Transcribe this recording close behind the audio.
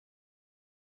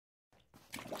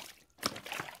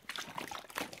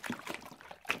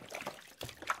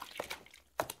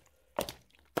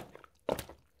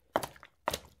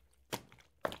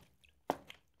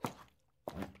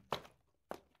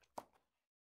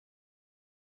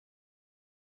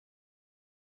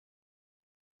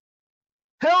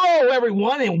Hello,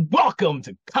 everyone, and welcome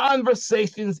to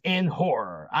Conversations in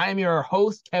Horror. I'm your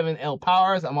host, Kevin L.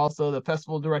 Powers. I'm also the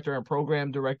festival director and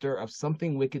program director of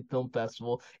Something Wicked Film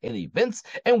Festival and Events.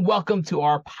 And welcome to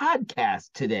our podcast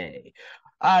today.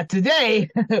 Today,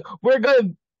 we're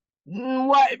going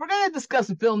to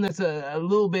discuss a film that's a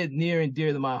little bit near and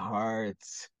dear to my heart.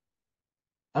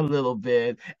 A little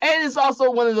bit. And it's also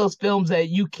one of those films that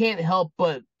you can't help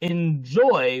but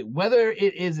enjoy, whether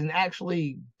it is an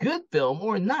actually good film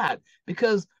or not,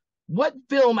 because what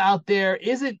film out there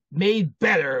isn't made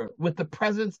better with the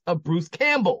presence of Bruce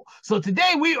Campbell? So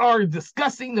today we are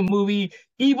discussing the movie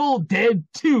Evil Dead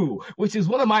 2, which is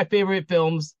one of my favorite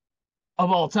films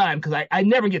of all time because I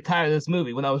never get tired of this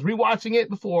movie. When I was rewatching it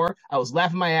before, I was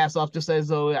laughing my ass off just as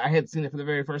though I had seen it for the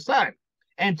very first time.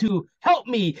 And to help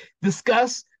me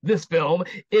discuss this film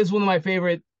is one of my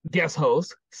favorite guest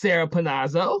hosts, Sarah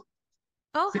Panozzo.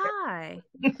 Oh, hi.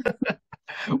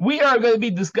 We are going to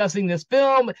be discussing this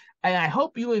film, and I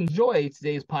hope you enjoy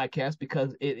today's podcast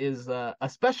because it is a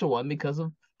special one because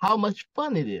of how much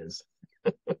fun it is.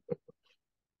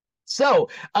 So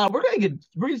we're going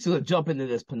to jump into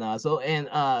this, Panazzo, and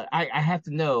I have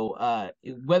to know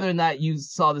whether or not you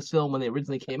saw this film when it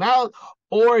originally came out,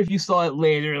 or if you saw it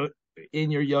later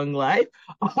in your young life,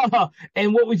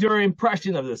 and what was your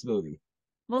impression of this movie?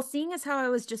 Well, seeing as how I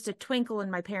was just a twinkle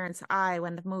in my parents' eye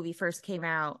when the movie first came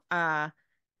out,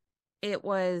 it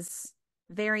was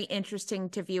very interesting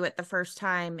to view it the first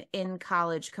time in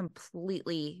college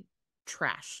completely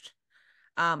trashed.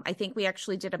 I think we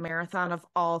actually did a marathon of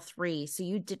all three, so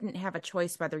you didn't have a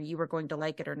choice whether you were going to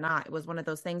like it or not. It was one of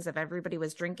those things if everybody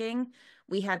was drinking.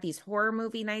 We had these horror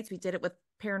movie nights. We did it with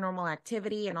Paranormal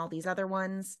Activity and all these other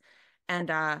ones. And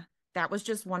that was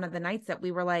just one of the nights that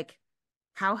we were like,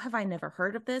 how have I never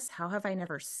heard of this? How have I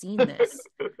never seen this?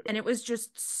 And it was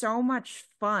just so much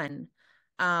fun.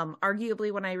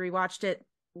 Arguably, when I rewatched it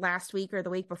last week or the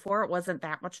week before, it wasn't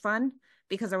that much fun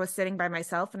because I was sitting by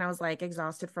myself and I was like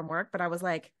exhausted from work, but I was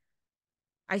like,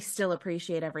 I still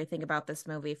appreciate everything about this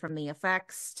movie, from the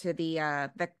effects to the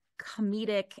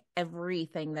comedic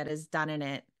everything that is done in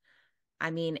it.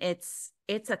 I mean, it's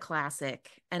a classic,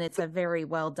 and it's a very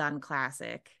well done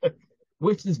classic.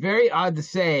 Which is very odd to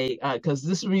say because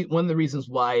this is one of the reasons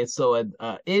why it's so it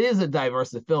is a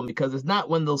diverse film because it's not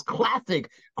one of those classic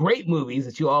great movies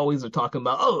that you always are talking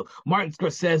about. Oh, Martin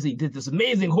Scorsese did this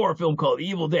amazing horror film called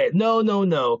Evil Dead. No, no,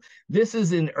 no. This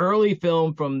is an early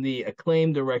film from the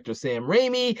acclaimed director Sam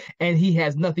Raimi, and he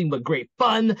has nothing but great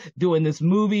fun doing this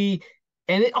movie.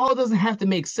 And it all doesn't have to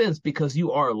make sense because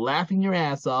you are laughing your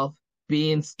ass off,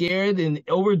 being scared and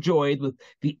overjoyed with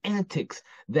the antics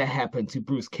that happened to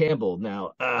Bruce Campbell.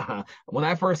 Now, when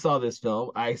I first saw this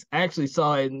film, I actually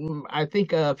saw it, I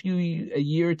think a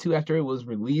year or two after it was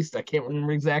released. I can't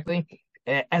remember exactly.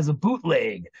 As a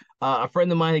bootleg, a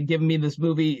friend of mine had given me this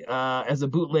movie as a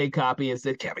bootleg copy and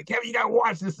said, Kevin, you gotta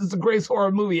watch this. This is the greatest horror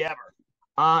movie ever.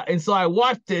 And so I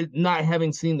watched it not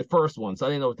having seen the first one, so I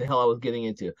didn't know what the hell I was getting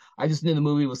into. I just knew the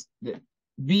movie was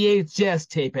VHS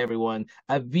tape, everyone.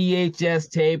 A VHS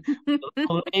tape,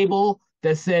 a label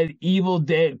that said Evil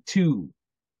Dead 2.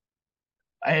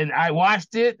 And I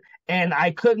watched it and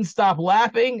I couldn't stop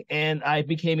laughing and I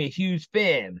became a huge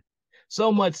fan.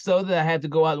 So much so that I had to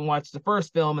go out and watch the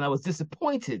first film and I was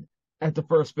disappointed at the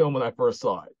first film when I first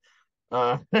saw it.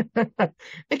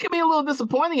 It can be a little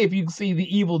disappointing if you see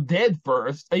the Evil Dead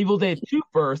first, Evil Dead 2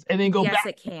 first, and then go Yes, back.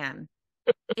 it can.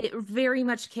 It very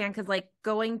much can, because like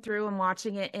going through and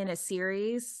watching it in a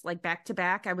series, like back to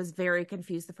back, I was very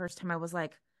confused the first time. I was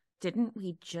like, didn't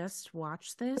we just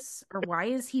watch this? Or why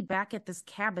is he back at this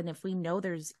cabin if we know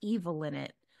there's evil in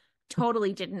it?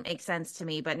 Totally didn't make sense to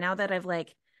me. But now that I've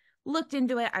like looked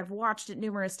into it, I've watched it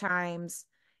numerous times,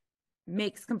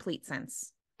 makes complete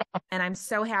sense. And I'm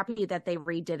so happy that they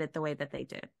redid it the way that they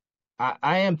did.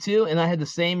 I am too, and I had the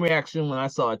same reaction when I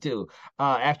saw it too.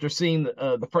 After seeing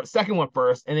second one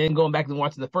first, and then going back and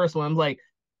watching the first one, I'm like,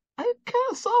 I kind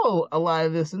of saw a lot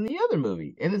of this in the other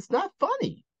movie, and it's not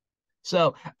funny.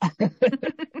 So,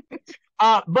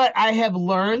 but I have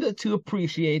learned to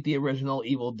appreciate the original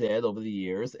Evil Dead over the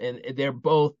years, and they're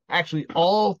both actually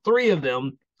all three of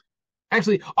them.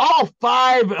 Actually, all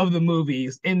five of the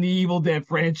movies in the Evil Dead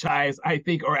franchise, I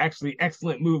think, are actually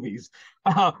excellent movies.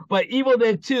 But Evil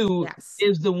Dead 2 Yes.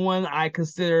 is the one I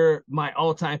consider my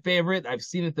all-time favorite. I've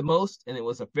seen it the most, and it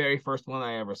was the very first one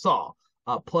I ever saw.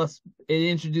 Plus, it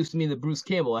introduced me to Bruce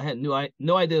Campbell. I had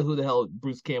no idea who the hell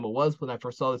Bruce Campbell was when I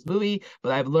first saw this movie,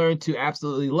 but I've learned to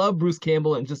absolutely love Bruce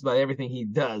Campbell and just about everything he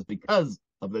does because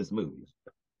of this movie.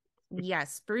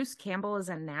 Yes, Bruce Campbell is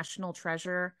a national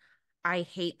treasure. I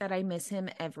hate that I miss him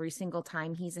every single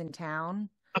time he's in town.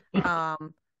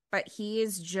 Um, but he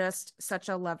is just such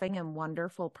a loving and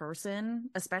wonderful person,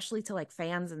 especially to like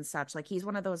fans and such. Like he's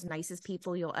one of those nicest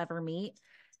people you'll ever meet.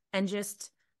 And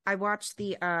just I watched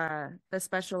the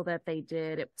special that they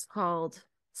did. It's called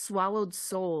Swallowed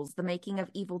Souls: The Making of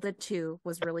Evil Dead 2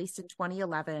 was released in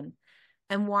 2011.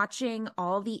 And watching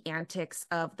all the antics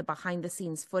of the behind the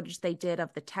scenes footage they did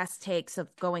of the test takes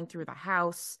of going through the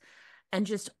house and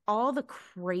just all the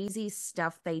crazy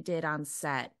stuff they did on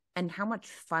set and how much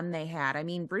fun they had. I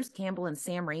mean, Bruce Campbell and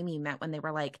Sam Raimi met when they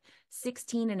were like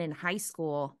 16 and in high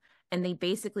school, and they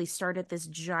basically started this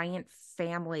giant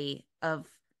family of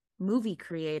movie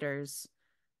creators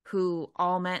who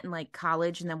all met in like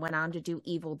college and then went on to do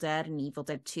Evil Dead and Evil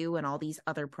Dead 2 and all these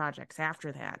other projects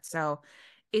after that. So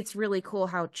it's really cool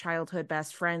how childhood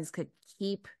best friends could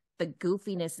keep the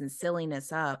goofiness and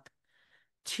silliness up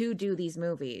to do these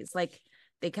movies. Like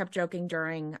they kept joking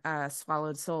during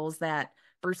Swallowed Souls that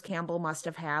Bruce Campbell must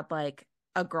have had like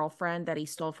a girlfriend that he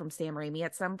stole from Sam Raimi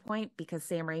at some point because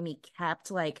Sam Raimi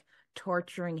kept like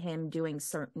torturing him doing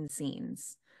certain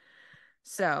scenes.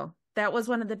 So that was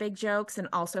one of the big jokes, and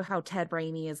also how Ted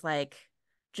Raimi is like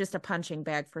just a punching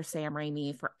bag for Sam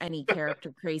Raimi for any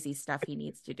character crazy stuff he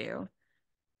needs to do.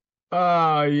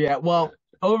 Oh yeah. Well,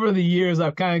 over the years,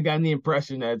 I've kind of gotten the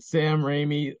impression that Sam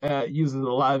Raimi uses a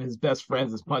lot of his best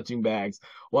friends as punching bags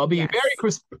while being very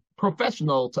Yes.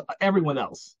 professional to everyone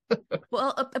else.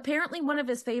 Well, apparently one of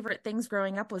his favorite things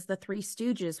growing up was the Three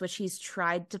Stooges, which he's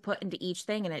tried to put into each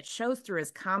thing, and it shows through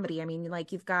his comedy. I mean,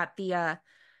 like you've got the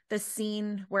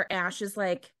scene where Ash is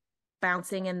like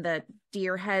bouncing and the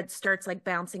deer head starts like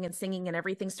bouncing and singing and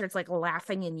everything starts like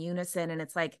laughing in unison, and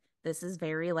it's like this is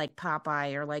very like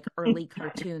Popeye or like early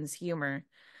cartoons humor.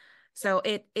 So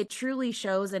it truly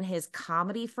shows in his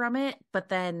comedy from it, but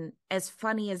then as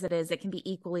funny as it is, it can be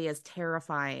equally as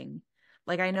terrifying.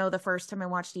 Like I know the first time I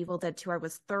watched Evil Dead 2, I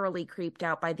was thoroughly creeped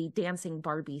out by the dancing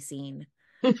Barbie scene.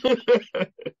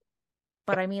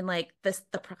 But I mean like this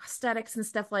the prosthetics and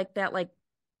stuff like that, like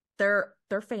they're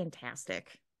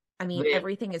fantastic. I mean, They,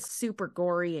 everything is super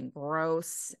gory and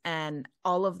gross, and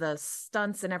all of the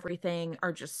stunts and everything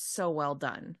are just so well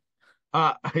done.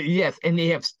 yes, and they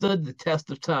have stood the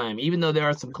test of time. Even though there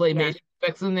are some Yeah. claymation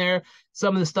effects in there,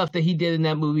 some of the stuff that he did in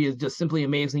that movie is just simply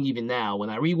amazing. Even now,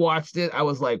 when I rewatched it, I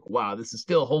was like, "Wow, this is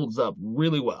still holds up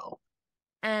really well."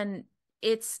 And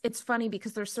it's funny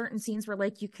because there's certain scenes where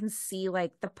like you can see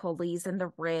like the pulleys and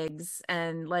the rigs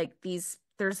and like these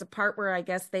there's a part where I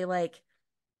guess they like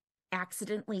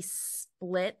accidentally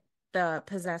split the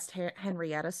possessed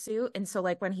Henrietta suit, and so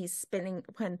like when he's spinning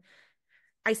when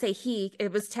I say he,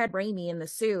 it was Ted Raimi in the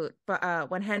suit, but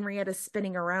when Henrietta's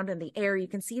spinning around in the air, you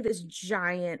can see this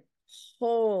giant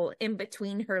hole in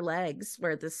between her legs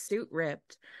where the suit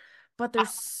ripped. But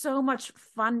there's so much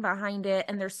fun behind it,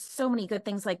 and there's so many good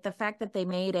things, like the fact that they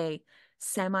made a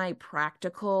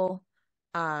semi-practical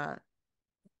uh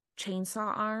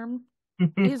chainsaw arm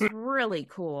is really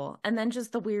cool. And then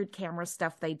just the weird camera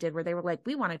stuff they did where they were like,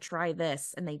 we want to try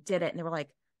this, and they did it, and they were like,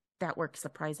 that worked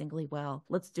surprisingly well.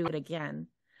 Let's do it again.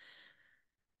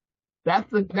 That's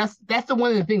the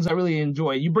one of the things I really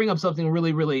enjoy. You bring up something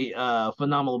really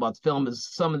phenomenal about the film is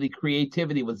some of the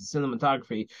creativity with the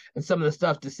cinematography and some of the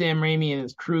stuff that Sam Raimi and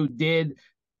his crew did,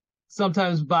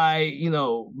 sometimes by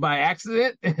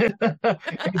accident and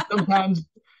sometimes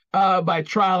by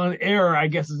trial and error, I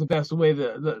guess is the best way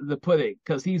to put it.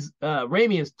 Because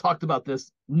Raimi has talked about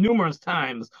this numerous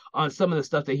times on some of the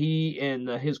stuff that he and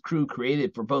his crew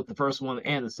created for both the first one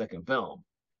and the second film.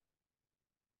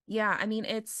 Yeah, I mean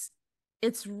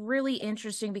it's really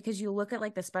interesting because you look at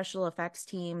like the special effects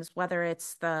teams, whether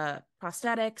it's the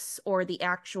prosthetics or the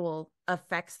actual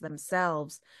effects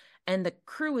themselves, and the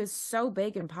crew is so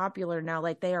big and popular now,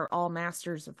 like they are all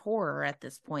masters of horror at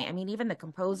this point. I mean, even the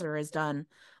composer has done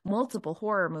multiple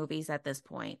horror movies at this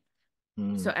point.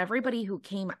 So Mm. everybody who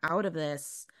came out of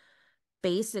this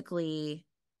basically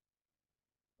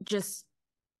just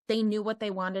they knew what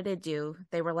they wanted to do.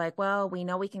 They were like, well, we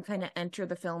know we can kind of enter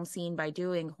the film scene by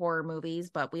doing horror movies,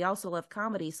 but we also love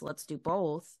comedy, so let's do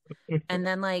both. And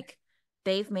then like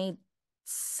they've made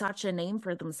such a name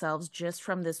for themselves just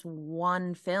from this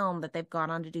one film that they've gone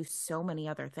on to do so many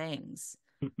other things.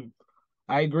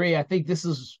 I agree. I think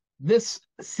this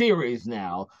series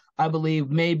now, I believe,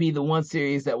 may be the one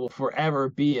series that will forever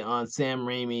be on Sam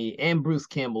Raimi and Bruce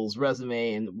Campbell's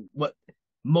resume and what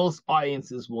most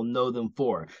audiences will know them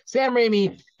for. Sam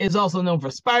Raimi is also known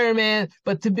for Spider-Man,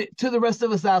 but to the rest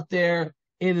of us out there,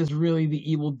 it is really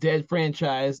the Evil Dead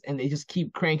franchise, and they just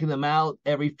keep cranking them out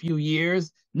every few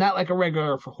years. Not like a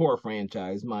regular horror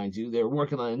franchise, mind you. They're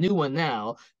working on a new one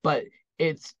now, but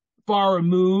it's far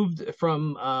removed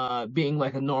from being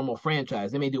like a normal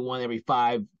franchise. They may do one every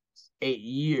 5, 8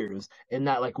 years, and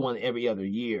not like one every other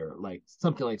year, like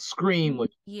something like Scream,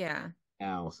 which Yeah.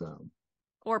 now so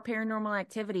Or Paranormal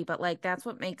Activity, but like that's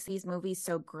what makes these movies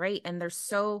so great, and they're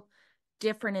so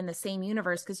different in the same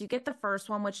universe because you get the first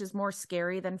one, which is more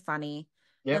scary than funny.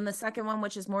 yep. Then the second one,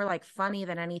 which is more like funny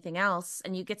than anything else,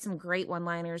 and you get some great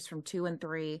one-liners from two and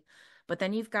three. But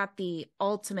then you've got the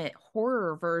ultimate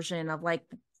horror version of like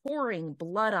pouring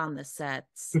blood on the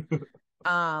sets.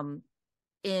 Um,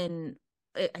 in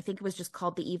I think it was just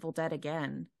called The Evil Dead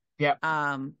Again. Yep.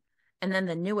 Um, and then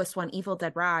the newest one, Evil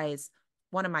Dead Rise,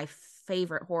 one of my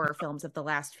favorite horror films of the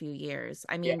last few years.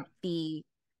 I Yeah. mean, the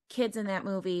kids in that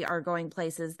movie are going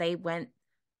places. They went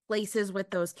places with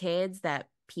those kids that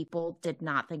people did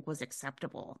not think was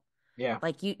acceptable. Yeah.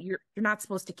 Like you're not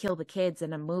supposed to kill the kids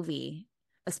in a movie,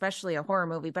 especially a horror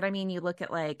movie. But I mean, you look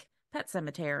at like Pet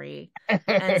Cemetery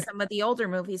and some of the older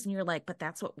movies, and you're like, but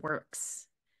that's what works.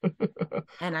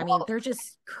 And I mean, Well, they're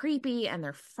just creepy and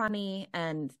they're funny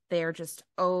and they're just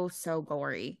oh so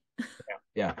gory.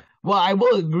 yeah. Well, I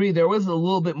will agree. There was a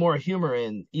little bit more humor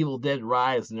in Evil Dead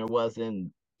Rise than there was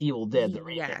in Evil Dead the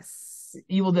remake. Yes.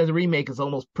 Evil Dead the remake is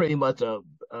almost pretty much A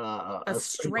a straight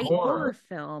straight horror horror.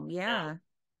 film. Yeah. Yeah.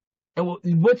 And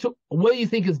what do you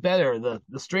think is better,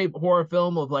 the straight horror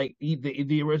film of like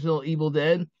the original Evil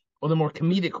Dead, or the more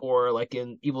comedic horror like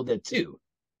in Evil Dead 2?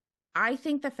 I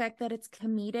think the fact that it's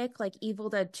comedic, like Evil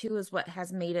Dead 2, is what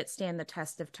has made it stand the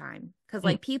test of time. Because, Mm.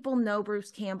 like, people know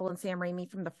Bruce Campbell and Sam Raimi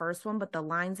from the first one, but the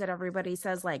lines that everybody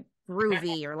says, like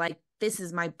groovy or like, this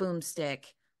is my boomstick,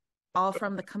 all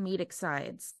from the comedic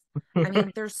sides. I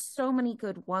mean, there's so many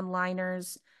good one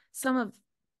liners. Some of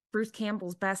Bruce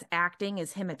Campbell's best acting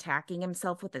is him attacking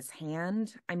himself with his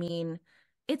hand. I mean,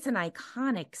 it's an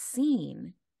iconic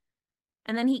scene.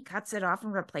 And then he cuts it off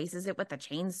and replaces it with a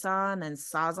chainsaw and then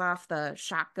saws off the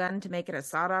shotgun to make it a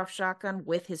sawed off shotgun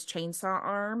with his chainsaw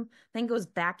arm. Then goes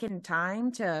back in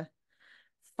time to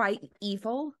fight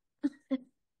evil.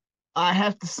 I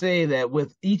have to say that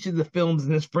with each of the films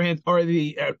in this franchise, or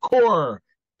the core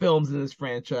films in this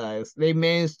franchise, they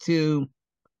managed to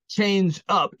change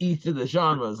up each of the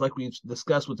genres, like we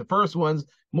discussed with the first one's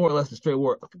more or less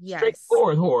a Yes.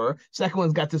 straightforward horror. Second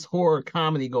one's got this horror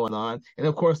comedy going on, and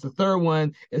of course the third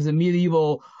one is a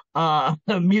medieval,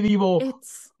 medieval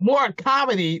It's more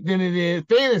comedy than it is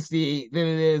fantasy than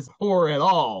it is horror at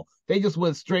all. They just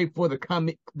went straight for the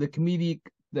comedic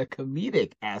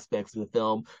aspects of the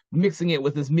film, mixing it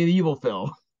with this medieval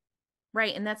film.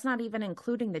 right. And that's not even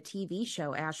including the TV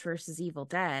show Ash versus Evil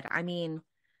Dead. I mean,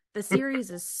 the series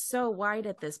is so wide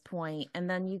at this point. And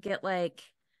then you get like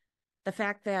the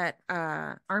fact that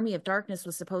Army of Darkness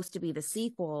was supposed to be the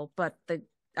sequel, but the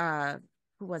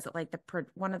who was it, like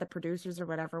one of the producers or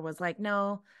whatever was like,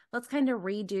 no, let's kind of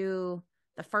redo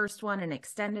the first one and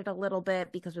extend it a little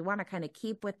bit because we want to kind of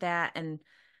keep with that. And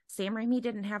Sam Raimi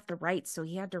didn't have the rights, so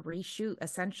he had to reshoot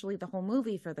essentially the whole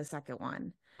movie for the second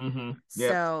one. Yep.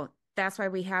 So that's why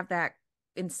we have that,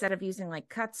 instead of using like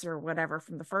cuts or whatever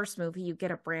from the first movie, you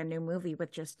get a brand new movie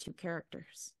with just two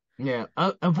characters. Yeah.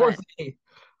 But Unfortunately,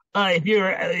 if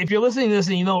you're listening to this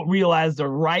and you don't realize the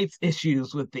rights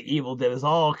issues with the Evil Dead is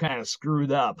all kind of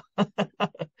screwed up.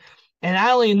 And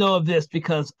I only know of this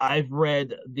because I've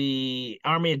read the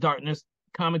Army of Darkness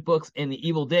comic books and the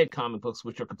Evil Dead comic books,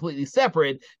 which are completely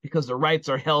separate because the rights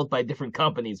are held by different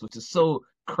companies, which is so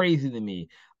crazy to me.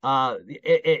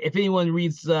 If anyone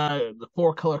reads the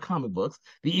four color comic books,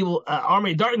 the Evil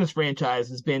Army of Darkness franchise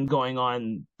has been going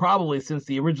on probably since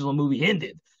the original movie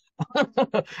ended.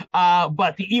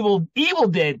 But the Evil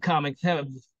Dead comics have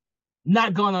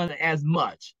not gone on as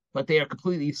much, but they are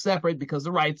completely separate because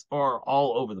the rights are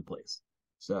all over the place.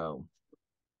 So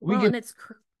we well, get and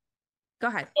go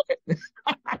ahead.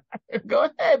 go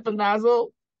ahead, Panozzo.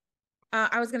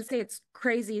 I was going to say it's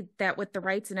crazy that with the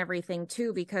rights and everything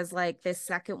too, because like this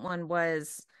second one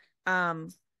was um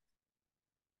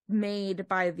made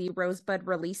by the Rosebud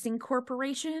Releasing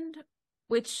Corporation,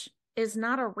 which is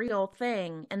not a real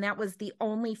thing, and that was the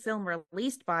only film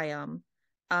released by them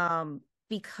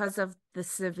because of the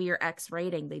severe X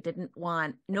rating. They didn't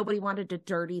want nobody wanted to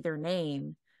dirty their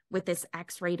name with this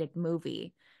X-rated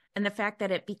movie. And the fact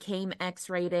that it became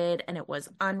X-rated and it was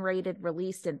unrated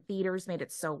released in theaters made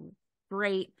it so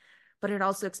great, but it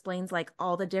also explains like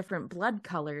all the different blood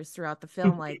colors throughout the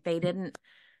film. Like they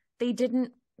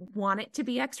didn't want it to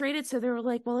be X-rated, so they were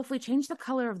like, well, if we change the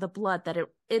color of the blood, that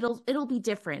it'll be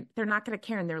different. They're not going to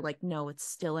care. And they're like, no, it's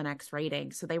still an X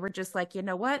rating. So they were just like, you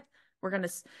know what, we're gonna.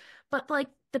 But like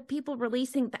the people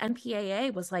releasing the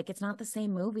MPAA was like, it's not the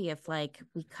same movie if like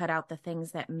we cut out the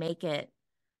things that make it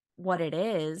what it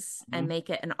is and Mhm. make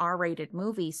it an R-rated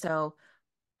movie. So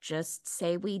just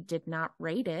say we did not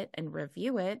rate it and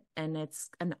review it, and it's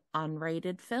an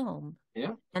unrated film.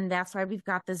 Yeah. And that's why we've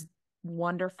got this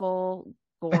wonderful,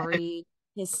 gory,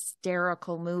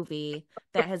 hysterical movie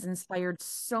that has inspired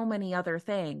so many other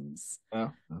things.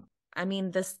 Yeah. I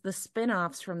mean, the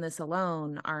spin-offs from this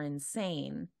alone are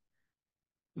insane.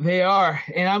 They are,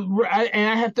 and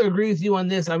I have to agree with you on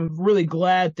this. I'm really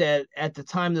glad that at the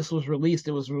time this was released,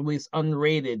 it was released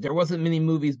unrated. There wasn't many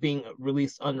movies being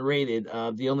released unrated.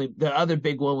 The other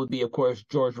big one would be, of course,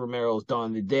 George Romero's Dawn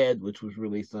of the Dead, which was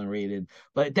released unrated.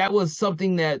 But that was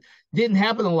something that didn't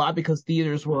happen a lot because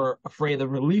theaters were afraid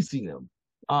of releasing them,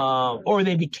 or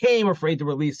they became afraid to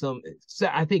release them. So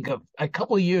I think a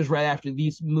couple of years right after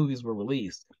these movies were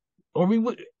released, or we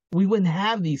wouldn't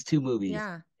have these two movies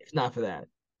Yeah. if not for that.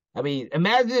 I mean,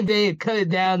 imagine if they had cut it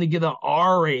down to get an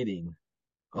R rating.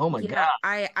 Oh my God.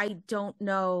 Yeah, I don't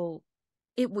know.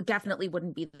 It would definitely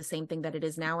wouldn't be the same thing that it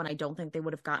is now, and I don't think they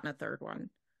would have gotten a third one.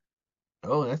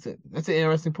 Oh, that's it. That's an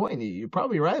interesting point. You're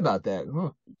probably right about that.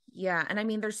 Huh. Yeah, and I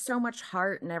mean, there's so much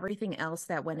heart and everything else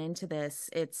that went into this.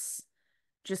 It's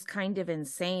just kind of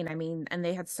insane. I mean, and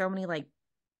they had so many like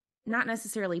not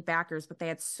necessarily backers, but they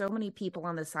had so many people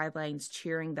on the sidelines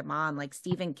cheering them on. Like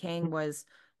Stephen King was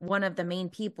one of the main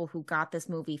people who got this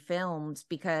movie filmed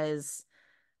because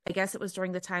I guess it was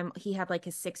during the time he had like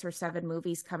his 6 or 7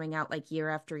 movies coming out like year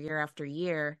after year after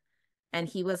year. And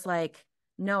he was like,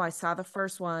 no, I saw the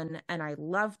first one and I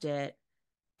loved it.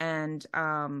 And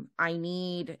I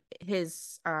need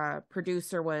his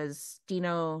producer was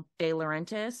Dino De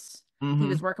Laurentiis. He Mm-hmm.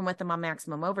 was working with him on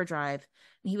Maximum Overdrive.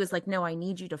 And he was like, no, I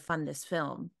need you to fund this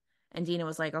film. And Dino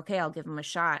was like, okay, I'll give him a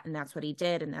shot. And that's what he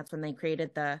did. And that's when they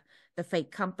created the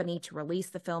fake company to release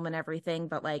the film and everything.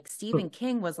 But like Stephen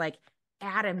King was like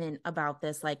adamant about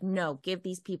this, like, no, give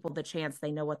these people the chance.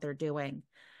 They know what they're doing.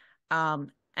 And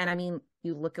I mean,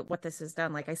 you look at what this has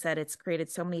done. Like I said, it's created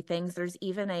so many things. There's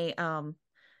even a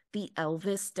the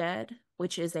Elvis Dead,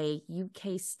 which is a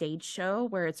UK stage show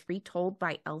where it's retold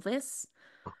by Elvis,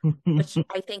 which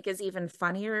I think is even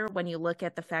funnier when you look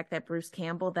at the fact that Bruce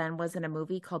Campbell then was in a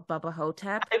movie called Bubba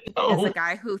Hotep as a Oh.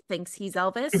 guy who thinks he's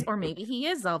Elvis, or maybe he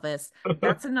is Elvis.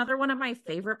 That's another one of my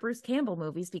favorite Bruce Campbell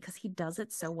movies because he does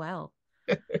it so well.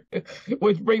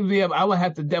 Which brings me up, I would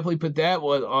have to definitely put that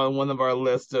one on one of our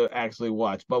lists to actually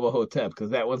watch, Bubba Hotep, because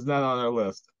that one's not on our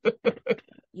list.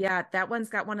 Yeah, that one's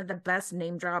got one of the best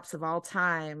name drops of all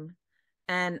time.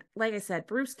 And like I said,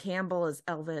 Bruce Campbell as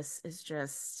Elvis is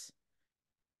just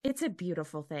it's a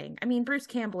beautiful thing. I mean, Bruce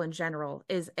Campbell in general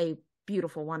is a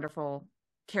beautiful, wonderful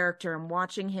character. And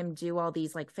watching him do all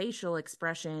these like facial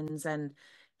expressions and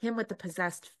him with the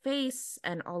possessed face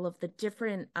and all of the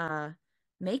different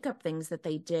makeup things that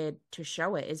they did to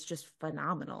show it is just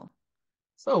phenomenal.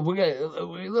 So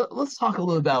let's talk a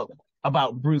little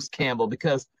about Bruce Campbell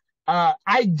because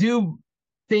I do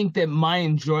think that my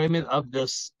enjoyment of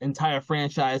this entire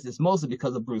franchise is mostly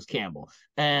because of Bruce Campbell,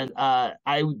 and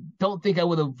I don't think I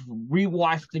would have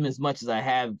rewatched him as much as I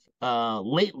have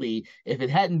lately if it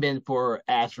hadn't been for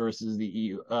Ash versus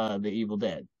the Evil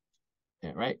Dead.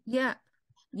 Yeah, right. Yeah. See,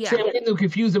 Yeah. I'm getting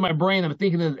confused in my brain. I'm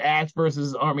thinking of Ash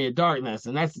versus Army of Darkness,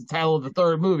 and that's the title of the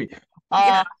third movie.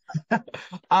 Uh, Yeah.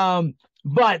 um,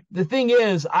 but the thing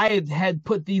is, I had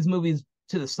put these movies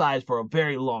to the side for a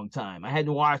very long time. I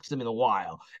hadn't watched them in a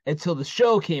while until the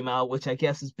show came out, which I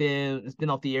guess it's been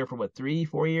off the air for what 3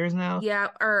 4 years now. Yeah.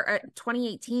 Or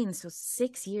 2018. So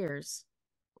 6 years.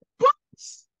 What?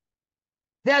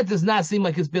 That does not seem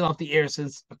like it's been off the air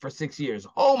since for 6 years.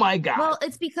 Oh my God. Well,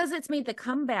 it's because it's made the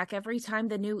comeback every time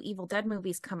the new Evil Dead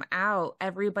movies come out.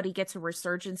 Everybody gets a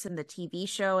resurgence in the TV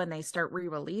show and they start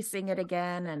re-releasing it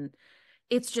again. And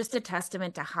it's just a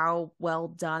testament to how well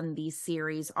done these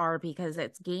series are because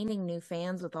it's gaining new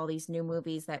fans with all these new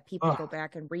movies that people go Oh,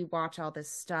 back and rewatch all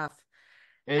this stuff.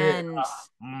 it, And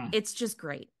mm. it's just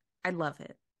great. I love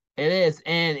it. It is,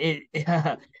 and it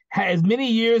has many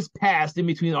years passed in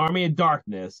between Army of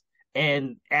Darkness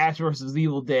and Ash versus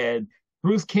Evil Dead.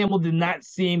 Bruce Campbell did not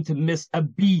seem to miss a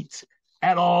beat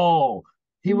at all.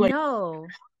 He like No.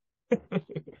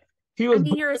 he I was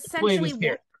mean, you're playing essentially this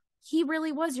character. he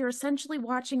really was. You're essentially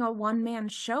watching a one-man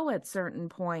show at certain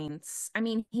points. I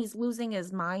mean, he's losing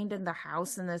his mind in the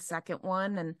house in the second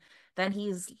one, and then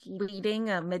he's leading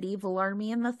a medieval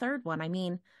army in the third one. I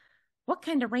mean, what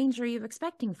kind of range are you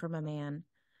expecting from a man?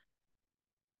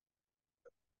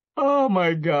 Oh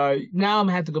my God! Now I'm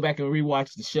gonna have to go back and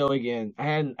rewatch the show again.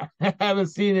 I haven't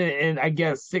seen it in I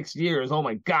guess 6 years. Oh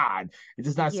my God! It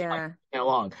does not seem like Yeah. that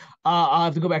long. I'll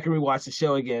have to go back and rewatch the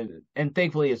show again. And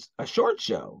thankfully, it's a short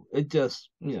show. It just.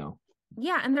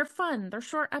 Yeah, and they're fun. They're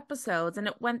short episodes, and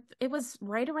it was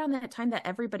right around that time that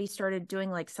everybody started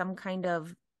doing like some kind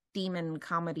of demon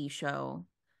comedy show.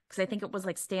 Because I think it was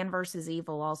like Stan versus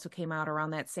Evil also came out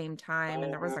around that same time,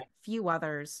 and there was a few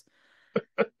others.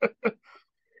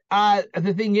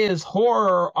 The thing is,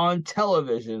 horror on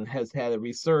television has had a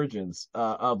resurgence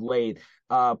of late.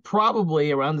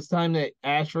 Probably around this time that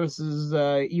Ash versus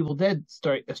Evil Dead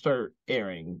start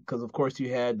airing, because of course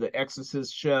you had the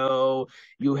Exorcist show,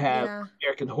 you have Yeah.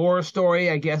 American Horror Story.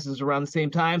 I guess is around the same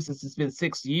time since it's been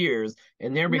 6 years,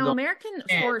 and they're been No, going. American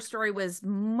Man, Horror Story was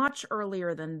much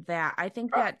earlier than that. I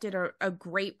think that did a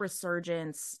great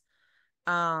resurgence.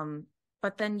 Um,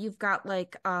 but then you've got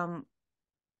like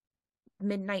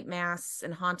Midnight Mass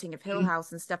and Haunting of Hill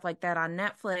House and stuff like that on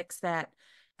Netflix that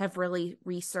have really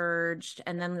resurged.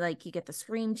 And then like you get the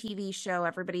Scream TV show.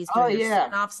 Everybody's oh doing their yeah,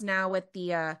 spin-offs now with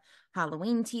the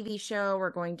Halloween TV show. We're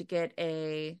going to get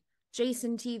a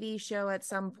Jason TV show at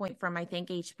some point from I think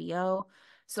HBO.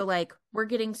 So like we're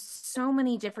getting so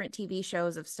many different TV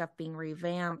shows of stuff being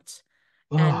revamped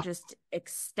and oh, just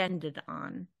extended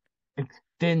on.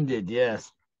 extended,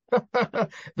 yes. The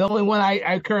only one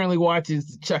I currently watch is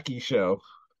the Chucky show.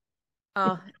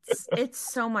 Oh, it's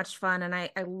so much fun, and I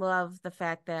love the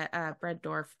fact that Brad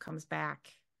Dorff comes back.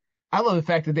 I love the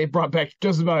fact that they brought back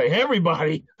just about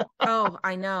everybody. Oh,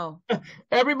 I know.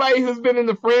 Everybody who's been in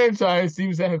the franchise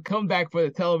seems to have come back for the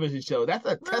television show. That's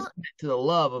a Well, testament to the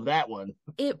love of that one.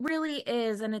 it really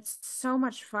is, and it's so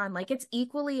much fun. Like it's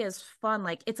equally as fun.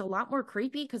 Like it's a lot more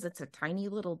creepy because it's a tiny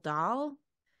little doll,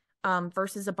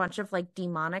 versus a bunch of like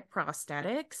demonic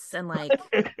prosthetics and like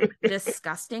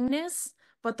disgustingness.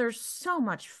 But there's so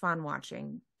much fun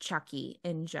watching Chucky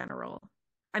in general.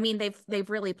 I mean, they've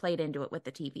really played into it with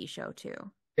the TV show too.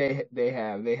 They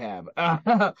have.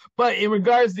 But in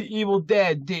regards to Evil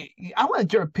Dead, I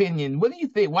want your opinion. What do you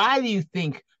think? Why do you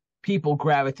think people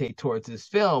gravitate towards this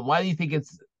film? Why do you think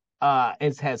it's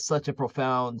has such a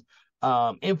profound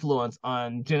influence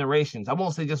on generations? I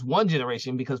won't say just one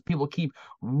generation because people keep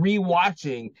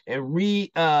rewatching and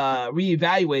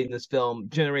reevaluating this film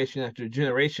generation after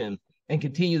generation and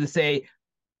continue to say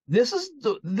this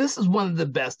is one of the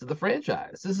best of the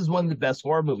franchise. This is one of the best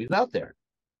horror movies out there.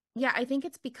 Yeah, I think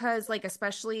it's because, like,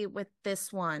 especially with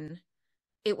this one,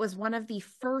 it was one of the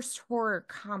first horror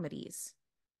comedies.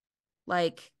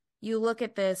 Like, you look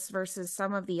at this versus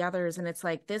some of the others, and it's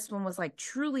like this one was like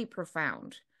truly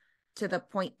profound to the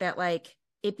point that, like,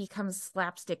 it becomes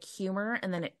slapstick humor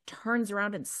and then it turns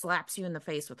around and slaps you in the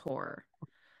face with horror.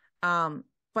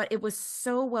 But it was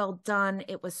so well done.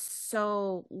 It was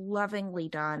so lovingly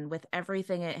done with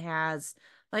everything it has.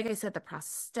 Like I said, the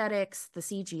prosthetics, the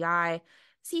CGI.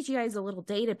 CGI is a little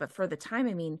dated, but for the time,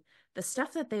 I mean, the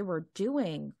stuff that they were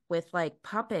doing with like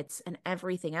puppets and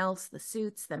everything else, the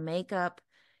suits, the makeup,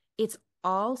 it's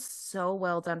all so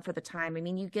well done for the time. I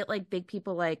mean, you get like big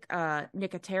people like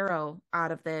Nicotero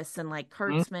out of this and like Hmm?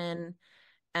 Kurtzman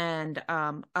and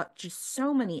just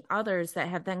so many others that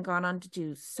have then gone on to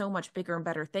do so much bigger and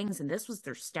better things. And this was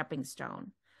their stepping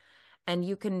stone. And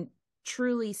you can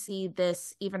truly see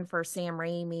this even for Sam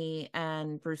Raimi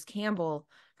and Bruce Campbell,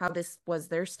 how this was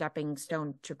their stepping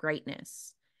stone to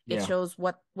greatness. It Yeah. shows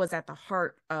what was at the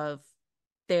heart of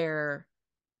their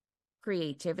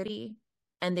creativity,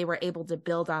 and they were able to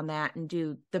build on that and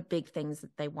do the big things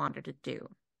that they wanted to do.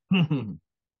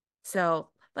 So,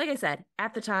 like I said,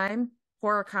 at the time,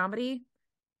 horror comedy,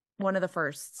 one of the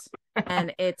firsts.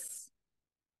 And it's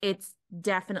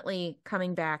definitely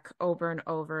coming back over and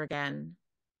over again.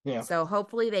 Yeah. So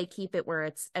hopefully they keep it where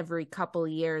it's every couple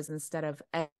years instead of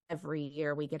every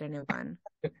year we get a new one.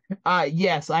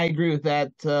 Yes, I agree with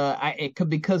that.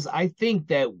 Because I think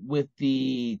that with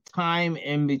the time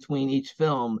in between each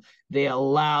film, they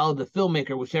allow the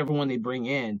filmmaker, whichever one they bring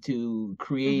in, to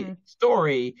create Hmm. a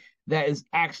story that is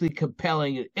actually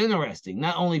compelling and interesting,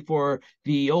 not only for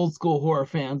the old school horror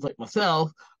fans like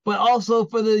myself, but also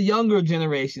for the younger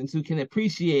generations who can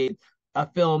appreciate a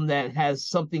film that has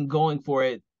something going for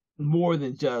it more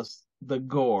than just the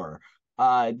gore.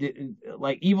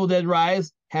 Like Evil Dead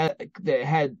Rise had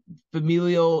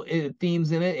familial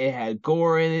themes in it. It had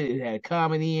gore in it. It had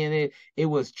comedy in it. It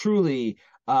was truly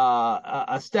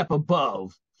a step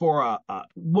above for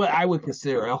what I would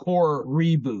consider a horror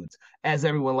reboot, as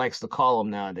everyone likes to call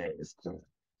them nowadays.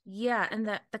 Yeah, and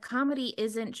the comedy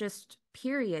isn't just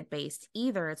period based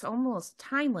either. It's almost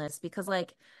timeless because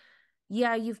like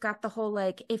yeah, you've got the whole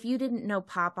like if you didn't know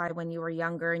Popeye when you were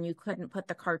younger and you couldn't put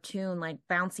the cartoon like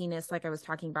bounciness like I was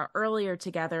talking about earlier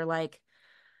together, like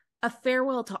a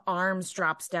farewell to arms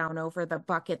drops down over the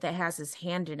bucket that has his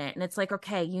hand in it. And it's like,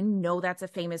 okay, you know that's a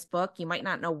famous book. You might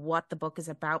not know what the book is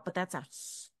about, but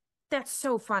that's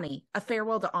so funny. A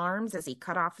farewell to arms as he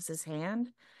cut off his hand.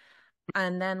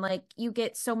 And then like you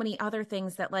get so many other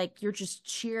things that like you're just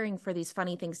cheering for these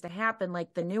funny things to happen,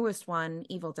 like the newest one,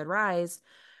 Evil Dead Rise,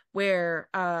 where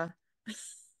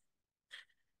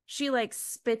she like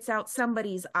spits out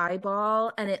somebody's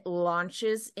eyeball and it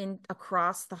launches in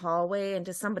across the hallway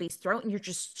into somebody's throat, and you're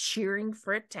just cheering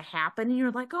for it to happen, and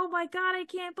you're like, oh my god, I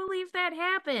can't believe that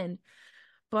happened.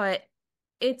 But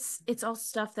it's all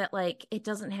stuff that like it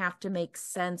doesn't have to make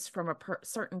sense from a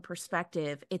certain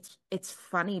perspective. It's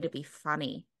funny to be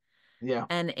funny, Yeah,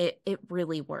 and it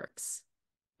really works.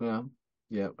 yeah,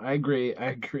 yeah. I agree. I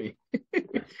agree.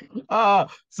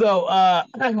 So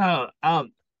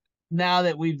now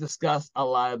that we've discussed a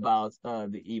lot about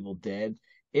the Evil Dead,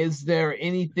 is there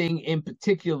anything in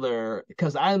particular?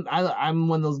 Because I'm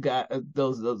one of those guys,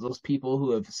 those people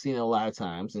who have seen it a lot of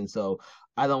times, and so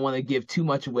I don't want to give too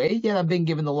much away. Yet I've been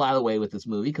giving a lot away with this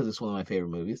movie because it's one of my favorite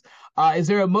movies. Is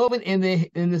there a moment in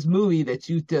this movie that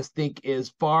you just think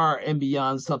is far and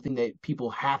beyond something that people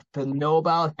have to know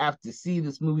about, have to see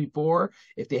this movie for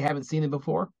if they haven't seen it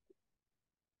before?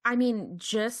 I mean,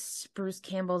 just Bruce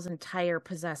Campbell's entire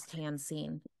possessed hand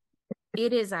scene.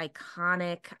 It is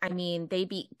iconic. I mean,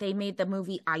 they made the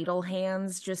movie Idle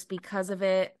Hands just because of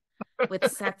it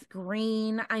with Seth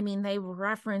Green. I mean, they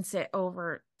reference it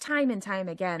over time and time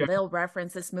again. They'll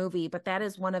reference this movie, but that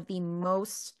is one of the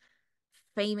most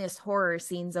famous horror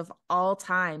scenes of all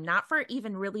time. Not for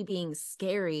even really being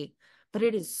scary, but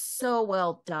it is so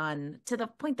well done to the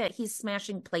point that he's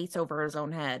smashing plates over his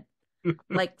own head,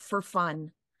 like for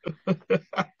fun.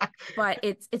 But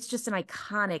it's just an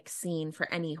iconic scene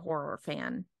for any horror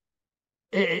fan.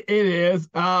 It is.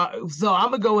 So I'm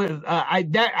gonna go with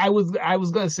I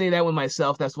was gonna say that one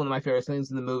myself. That's one of my favorite things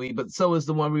in the movie. But so is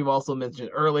the one we've also mentioned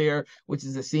earlier, which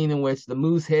is the scene in which the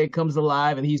moose head comes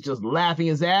alive and he's just laughing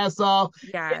his ass off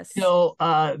Yes. until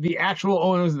the actual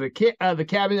owners of the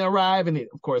cabin arrive, and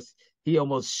of course he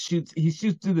shoots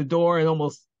through the door and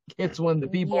almost hits one of the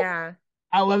people. Yeah.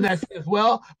 I love that scene as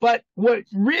well. But what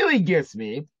really gets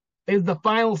me is the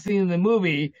final scene in the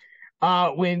movie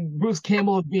when Bruce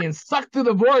Campbell is being sucked through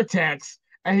the vortex.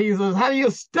 And he says, how do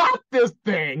you stop this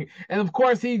thing? And of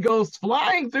course, he goes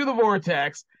flying through the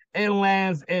vortex and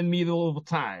lands in medieval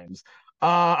times.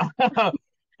 Uh,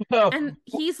 And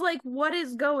he's like, what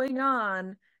is going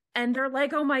on? And they're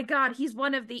like, oh my God, he's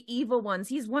one of the evil ones.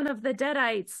 He's one of the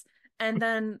Deadites. And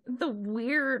then the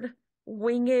weird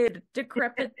winged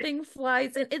decrepit thing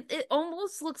flies, and it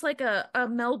almost looks like a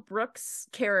Mel Brooks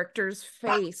character's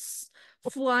face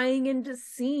flying into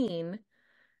scene.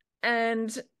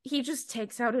 And he just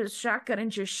takes out his shotgun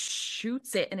and just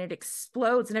shoots it, and it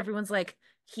explodes, and everyone's like,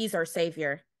 he's our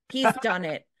savior. He's done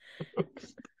it.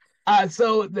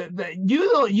 so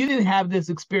you didn't have this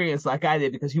experience like I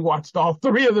did because you watched all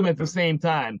three of them at the same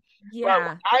time. But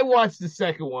Yeah. I watched the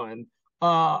second one.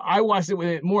 I watched it when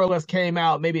it more or less came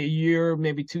out, maybe a year,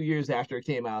 maybe 2 years after it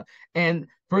came out. And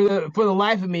for the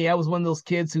life of me, I was one of those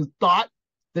kids who thought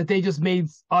that they just made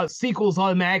sequels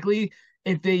automatically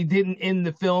if they didn't end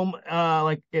the film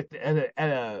like at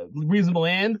a reasonable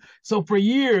end. So for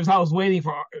years, I was waiting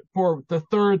for the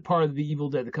third part of the Evil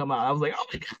Dead to come out. I was like, oh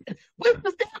my god, when is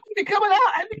that movie coming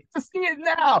out? I need to see it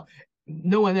now.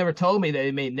 No one ever told me that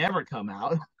it may never come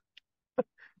out.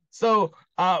 So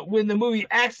when the movie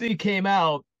actually came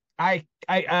out, I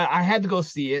had to go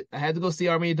see it. I had to go see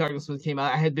Army of Darkness when it came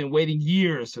out. I had been waiting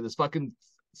years for this fucking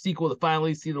sequel to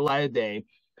finally see the light of day.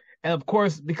 And of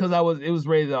course, because it was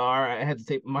rated R, I had to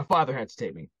take my father had to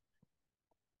take me.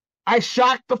 I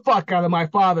shocked the fuck out of my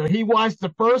father. He watched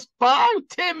the first 5,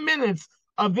 10 minutes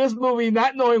of this movie,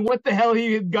 not knowing what the hell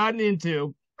he had gotten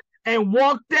into, and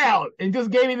walked out and just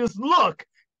gave me this look.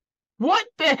 What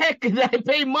the heck did I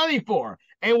pay money for?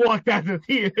 And walked out the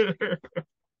theater.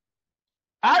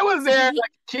 I was So did there he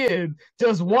like a kid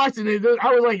just watching it.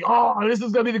 I was like, oh, this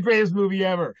is gonna be the greatest movie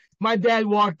ever. My dad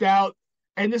walked out,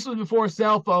 and this was before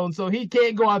cell phone, so he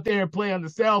can't go out there and play on the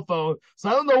cell phone. So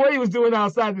I don't know what he was doing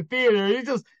outside the theater. He's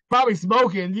just probably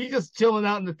smoking. He's just chilling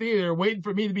out in the theater, waiting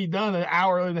for me to be done an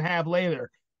hour and a half later.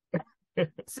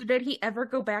 so did he ever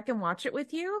go back and watch it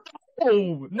with you?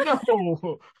 Oh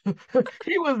no,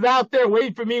 he was out there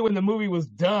waiting for me when the movie was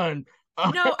done.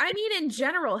 No, I mean in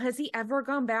general, has he ever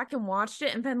gone back and watched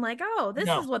it and been like, "Oh, this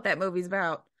No, is what that movie's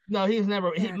about"? no, he's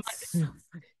never. That's so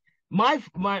funny.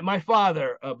 My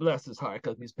father, bless his heart,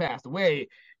 because he's passed away,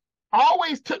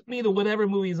 always took me to whatever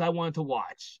movies I wanted to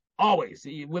watch. Always,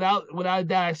 without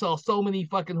that, I saw so many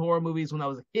fucking horror movies when I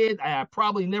was a kid. I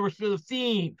probably never should have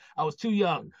seen. I was too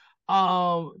young.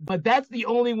 But that's the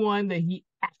only one that he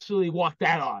actually walked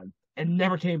out on and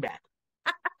never came back.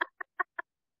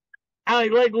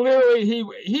 like literally,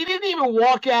 he didn't even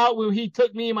walk out when he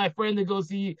took me and my friend to go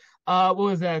see what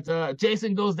was that?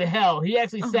 Jason Goes to Hell. He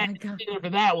actually Oh sat my in God. the theater for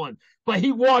that one, but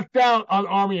he walked out on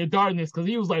Army of Darkness because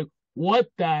he was like, "What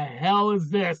the hell is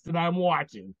this that I'm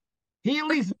watching?" He at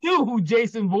least knew who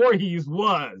Jason Voorhees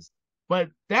was, but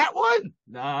that one,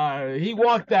 nah, he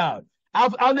walked out.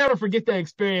 I'll never forget that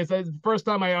experience. The first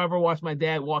time I ever watched my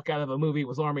dad walk out of a movie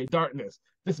was Army of Darkness.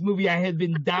 This movie I had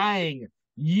been dying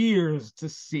years to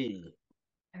see.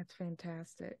 That's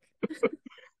fantastic.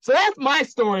 So that's my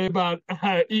story about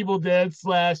Evil Dead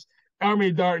slash Army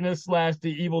of Darkness slash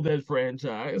the Evil Dead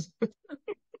franchise.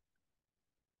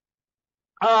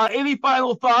 Any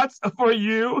final thoughts for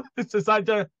you since I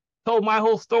just told my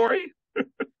whole story?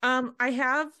 I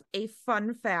have a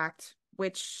fun fact,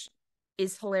 which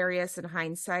is hilarious in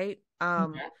hindsight.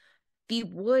 Okay. The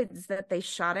woods that they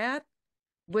shot at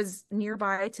was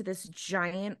nearby to this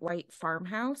giant white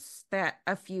farmhouse that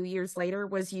a few years later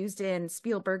was used in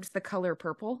Spielberg's The Color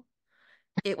Purple.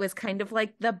 It was kind of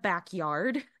like the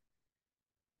backyard.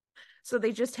 So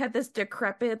they just had this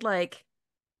decrepit, like,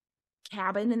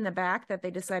 cabin in the back that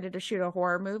they decided to shoot a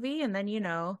horror movie and then,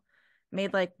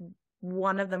 made like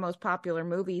one of the most popular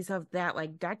movies of that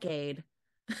like decade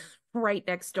right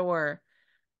next door.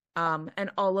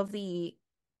 And all of the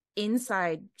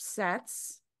inside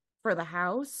sets for the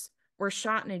house were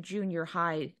shot in a junior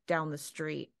high down the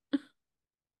street.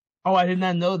 Oh, I did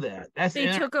not know that.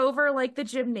 They took over like the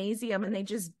gymnasium and they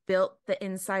just built the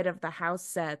inside of the house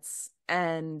sets.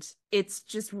 And it's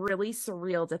just really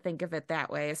surreal to think of it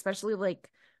that way, especially like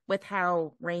with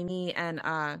how Raimi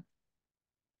and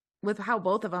with how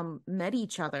both of them met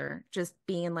each other, just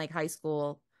being like high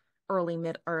school, early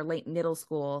mid or late middle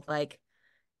school. Like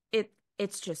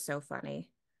it's just so funny.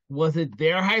 Was it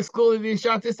their high school that they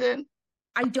shot this in?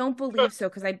 I don't believe so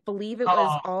because I believe it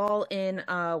was Oh, all in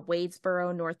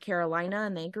Wadesboro, North Carolina,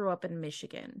 and they grew up in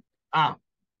Michigan. ah,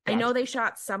 I know gotcha. they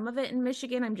shot some of it in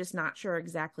Michigan. I'm just not sure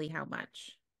exactly how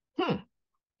much. Hmm.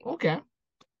 Okay.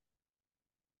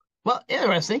 Well,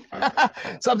 interesting.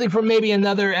 Something for maybe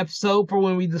another episode for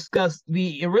when we discuss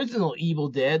the original Evil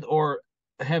Dead or,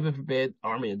 heaven forbid,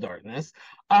 Army of Darkness.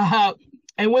 Uh,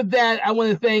 and with that, I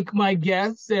want to thank my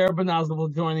guest, Sarah Panozzo, for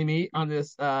joining me on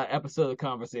this episode of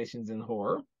Conversations in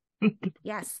Horror.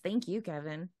 Yes, thank you,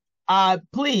 Kevin.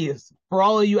 Please, for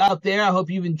all of you out there, I hope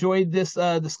you've enjoyed this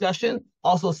discussion.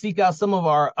 Also, seek out some of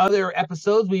our other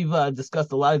episodes. We've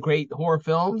discussed a lot of great horror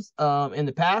films in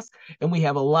the past, and we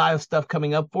have a lot of stuff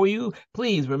coming up for you.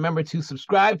 Please remember to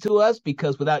subscribe to us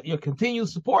because without your continued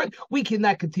support, we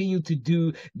cannot continue to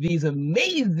do these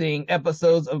amazing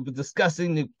episodes of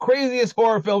discussing the craziest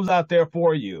horror films out there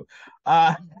for you.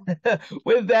 Uh,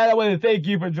 with that, I want to thank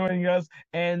you for joining us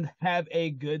and have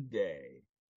a good day.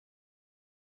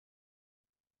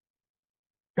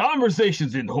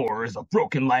 Conversations in Horror is a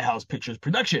Broken Lighthouse Pictures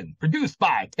production, produced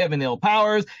by Kevin L.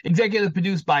 Powers, executive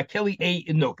produced by Kelly A.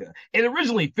 Inoka, and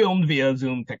originally filmed via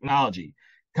Zoom technology.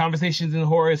 Conversations in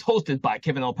Horror is hosted by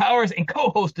Kevin L. Powers and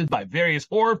co-hosted by various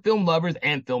horror film lovers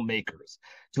and filmmakers.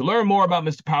 To learn more about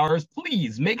Mr. Powers,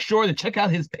 please make sure to check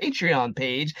out his Patreon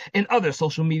page and other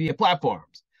social media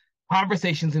platforms.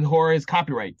 Conversations in Horror is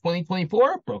copyright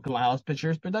 2024 Broken Lighthouse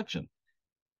Pictures production.